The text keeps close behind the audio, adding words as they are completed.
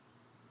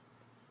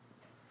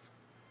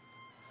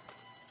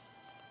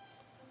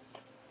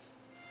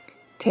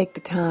Take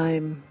the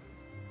time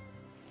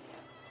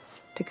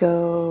to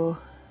go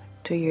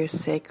to your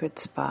sacred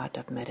spot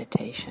of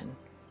meditation.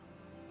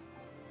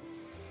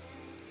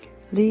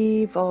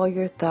 Leave all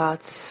your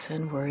thoughts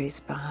and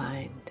worries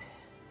behind.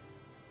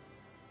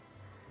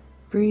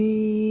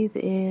 Breathe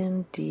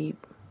in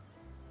deep.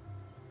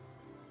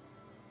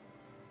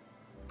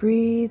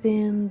 Breathe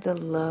in the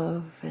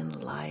love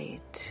and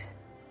light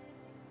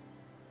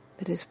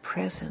that is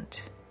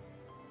present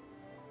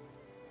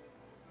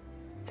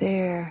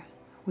there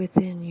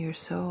within your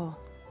soul.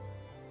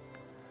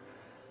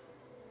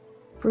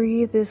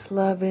 Breathe this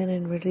love in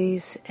and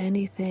release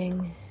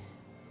anything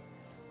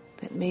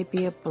that may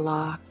be a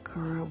block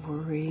or a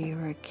worry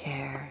or a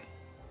care.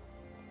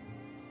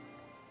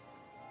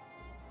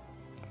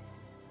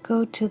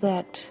 Go to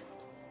that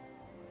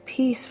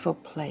peaceful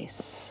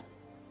place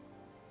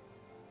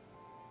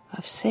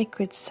of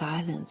sacred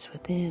silence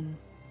within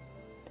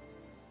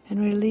and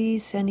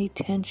release any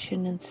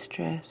tension and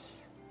stress.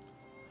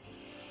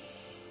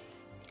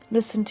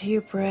 Listen to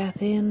your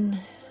breath in.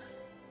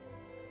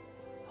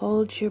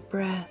 Hold your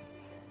breath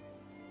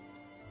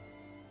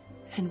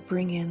and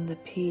bring in the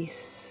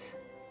peace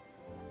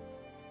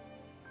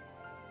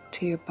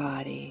to your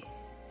body.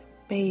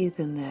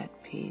 Bathe in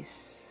that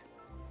peace.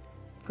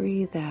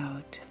 Breathe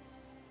out.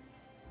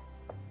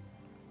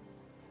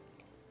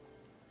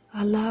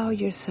 Allow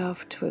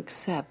yourself to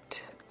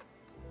accept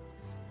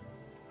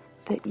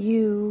that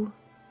you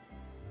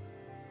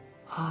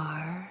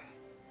are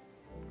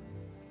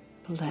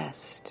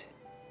blessed.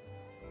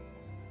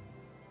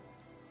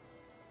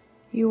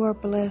 You are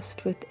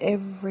blessed with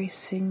every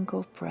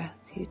single breath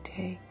you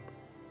take.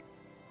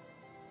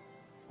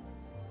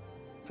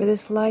 For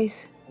this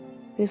life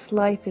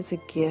is a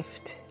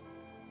gift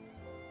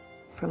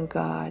from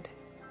God.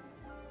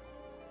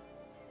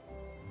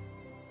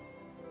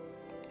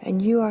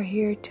 And you are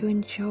here to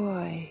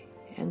enjoy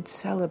and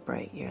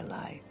celebrate your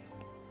life.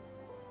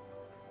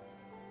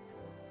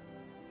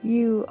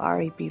 You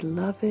are a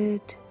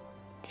beloved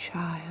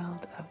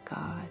child of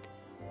God.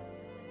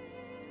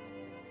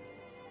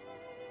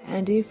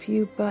 And if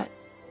you but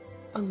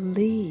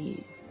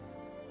believe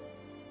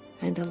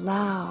and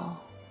allow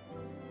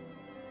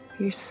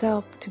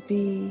yourself to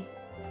be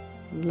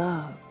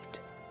loved,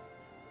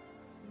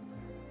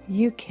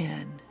 you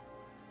can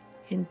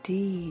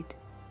indeed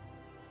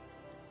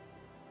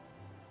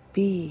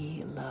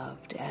be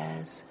loved,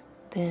 as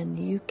then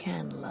you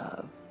can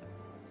love.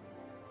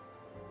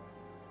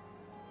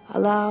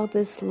 Allow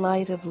this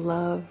light of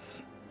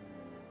love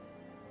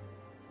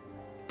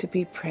to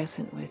be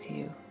present with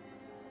you.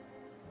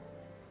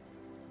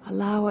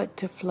 Allow it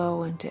to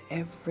flow into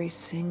every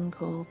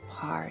single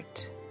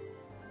part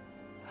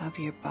of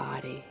your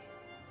body.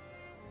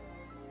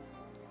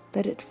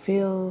 Let it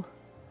fill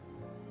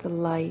the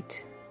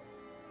light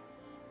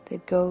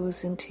that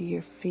goes into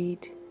your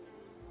feet,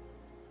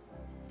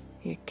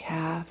 your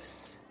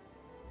calves,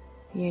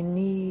 your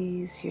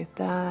knees, your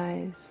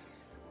thighs.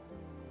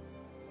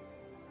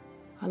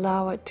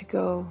 Allow it to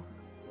go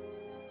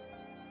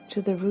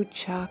to the root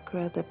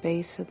chakra, the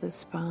base of the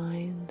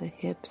spine, the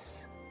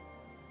hips,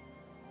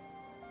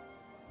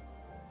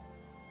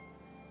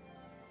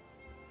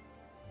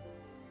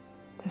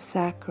 the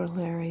sacral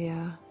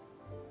area.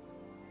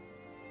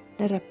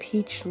 Let a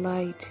peach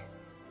light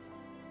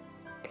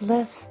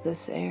bless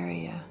this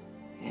area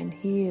and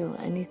heal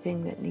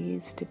anything that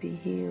needs to be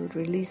healed,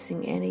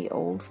 releasing any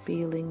old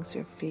feelings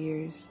or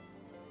fears.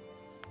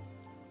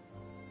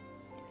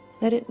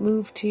 Let it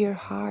move to your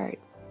heart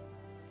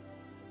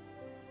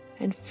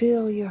and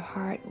fill your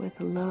heart with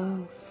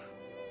love,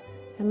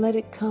 and let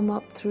it come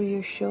up through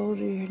your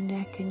shoulder, your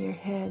neck, and your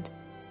head,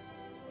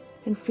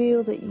 and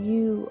feel that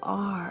you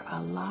are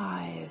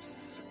alive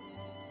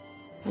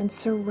and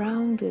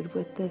surrounded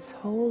with this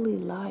holy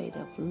light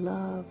of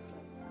love,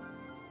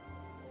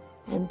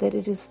 and that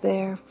it is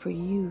there for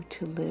you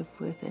to live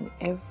with in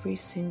every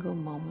single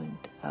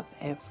moment of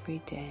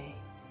every day.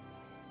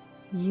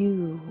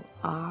 You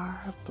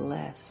are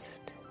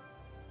blessed.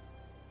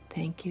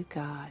 Thank you,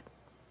 God.